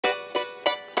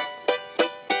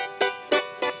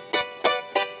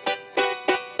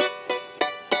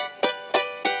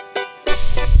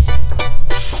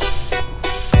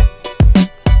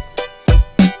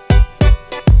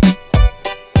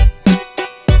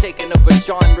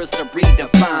genres to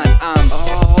redefine. I'm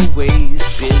always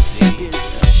busy.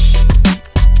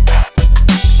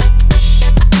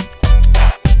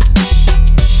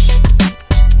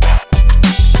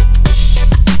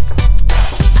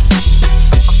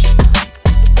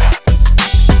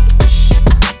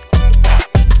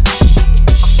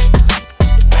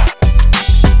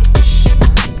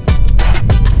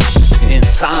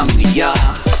 Insomnia,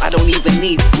 I don't even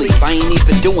need sleep, I ain't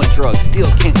even doing drugs,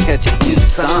 still can't catch it.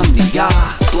 Insomnia,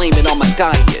 blame it on my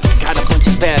diet. Got a bunch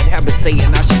of bad habits saying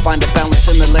I should find a balance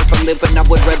in the life I'm living. I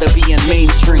would rather be in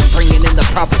mainstream, bringing in the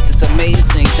profits. It's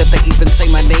amazing that they even say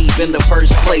my name in the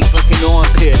first place. Like an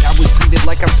armpit, I was treated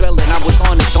like I'm smelling. I was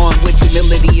honest, on with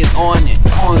humility is on it.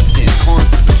 Constant,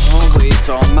 always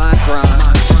on my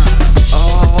grind.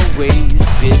 Always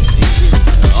busy,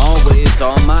 always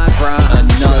on my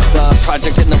grind. Another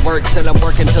project in the works and I'm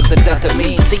working till the death of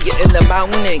me. See you in the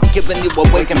mountain, giving you a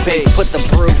wake and bake. Put the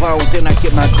brew on, then I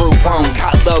get my groove on.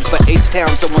 Got love for H-Town,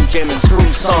 so I'm jamming screw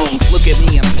songs. Look at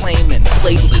me, I'm claiming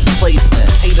playlist placement.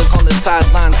 Haters on the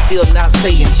sideline, still not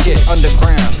saying shit.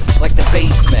 Underground, like the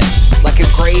basement, like a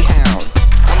greyhound.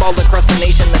 I'm all across the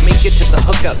nation, let me get you the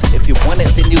hookup. If you want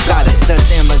it, then you got it. That's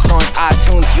Amazon,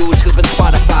 iTunes, YouTube, and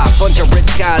Spotify. Bunch of rich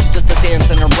guys just a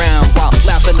dancing around while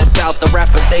laughing about the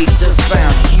rapper they just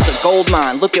found. He's a gold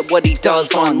mine, look at what he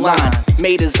does online.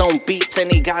 Made his own beats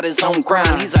and he got his own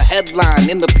grind. He's a headline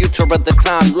in the future of the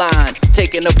timeline,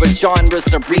 taking over genres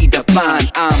to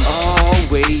redefine. I'm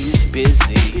always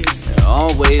busy,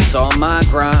 always on my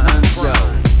grind. Yo,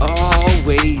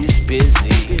 always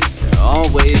busy,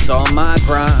 always on my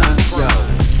grind. Yo.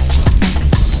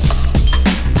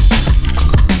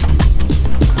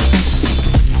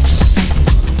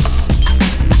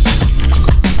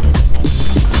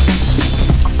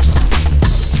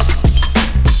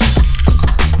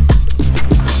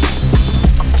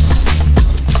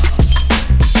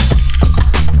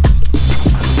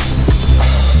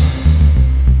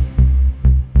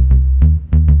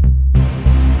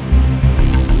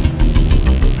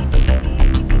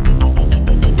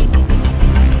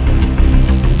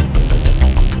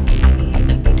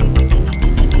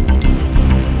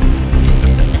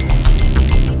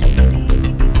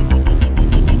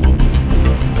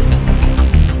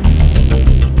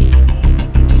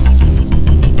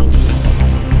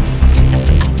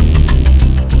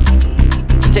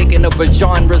 Taking over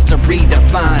genres to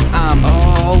redefine. I'm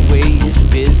always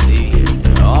busy,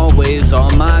 always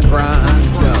on my grind.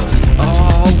 Yo,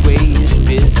 always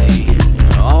busy,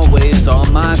 always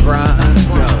on my grind.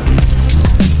 Yo.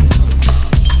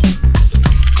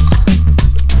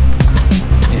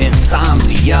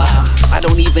 Insomnia, I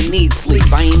don't even need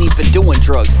sleep, I ain't even doing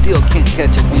drugs, still can't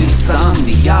catch it.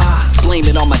 Insomnia, blame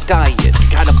it on my diet.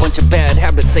 Got a bunch of bad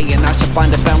habits saying I should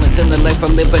find a balance in the life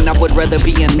I'm living. I would rather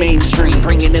be in mainstream,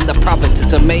 bringing in the profits.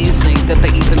 It's amazing that they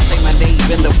even say my name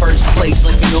in the first place.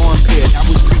 Like an armpit, I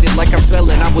was treated like I'm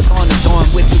smelling. I was honest, on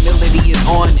with humility is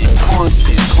on it.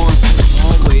 Constant,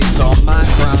 always on my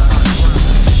grind.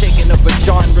 Taking over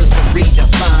genres to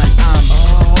redefine. I'm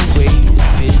always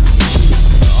busy,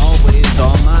 always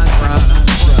on my grind.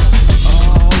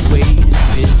 Always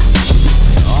busy,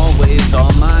 always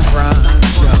on my grind.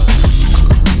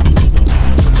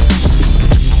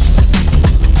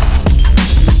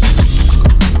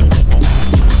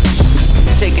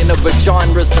 Taking over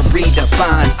genres to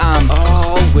redefine. I'm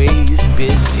always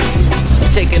busy.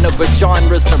 Taking over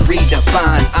genres to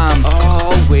redefine. I'm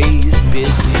always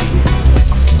busy.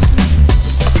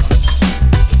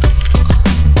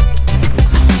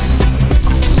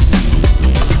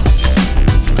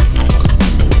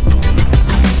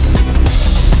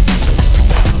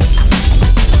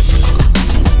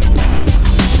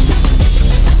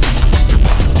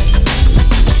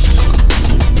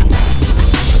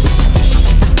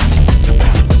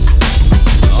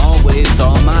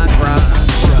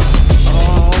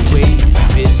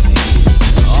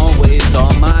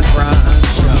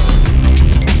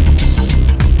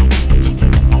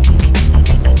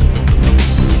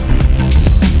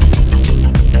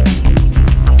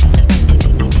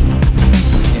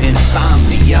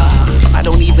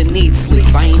 Need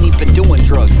sleep, I ain't even doing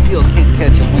drugs, still can't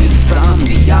catch it.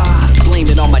 Insomnia, blame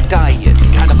it on my diet.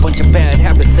 Got a bunch of bad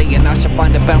habits saying I should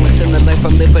find a balance in the life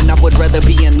I'm living. I would rather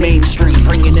be in mainstream,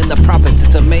 bringing in the profits.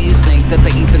 It's amazing that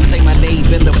they even say my name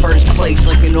in the first place.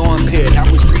 Like an armpit, I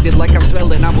was treated like I'm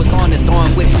smelling. I was honest,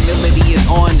 on with humility is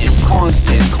on it.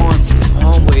 Constant,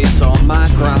 always on my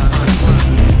grind.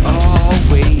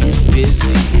 Always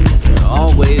busy,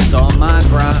 always on my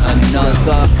grind.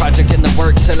 Another project in the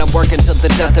works and I'm working till the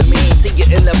death of me. See you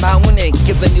in the mountain,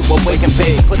 giving you a wake and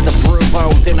bake. Put the brew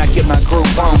on, then I get my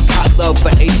groove on. Got love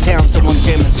for H-Town, so I'm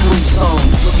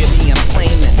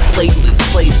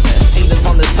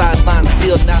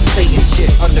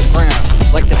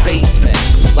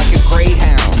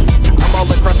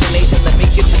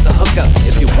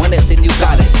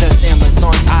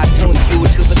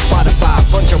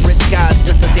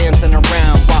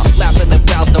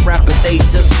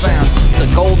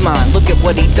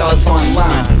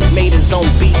Made his own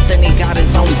beats and he got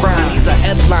his own grind. He's a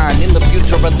headline in the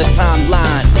future of the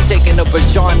timeline, taking over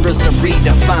genres to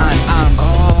redefine. I'm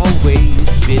always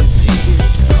busy,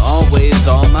 always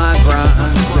on my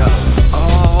grind, yo.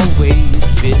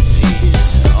 Always busy,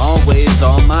 always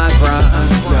on my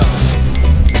grind, yo.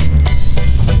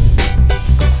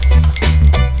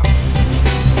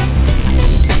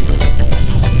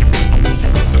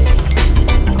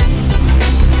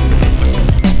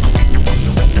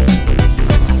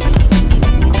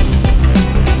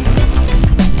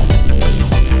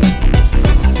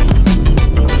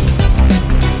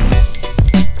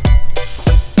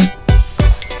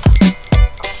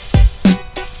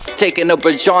 Taking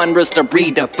over genres to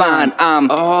redefine. I'm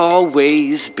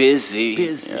always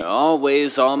busy,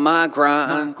 always on my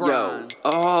grind, yo.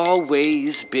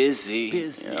 Always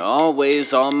busy,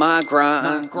 always on my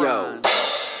grind, yo.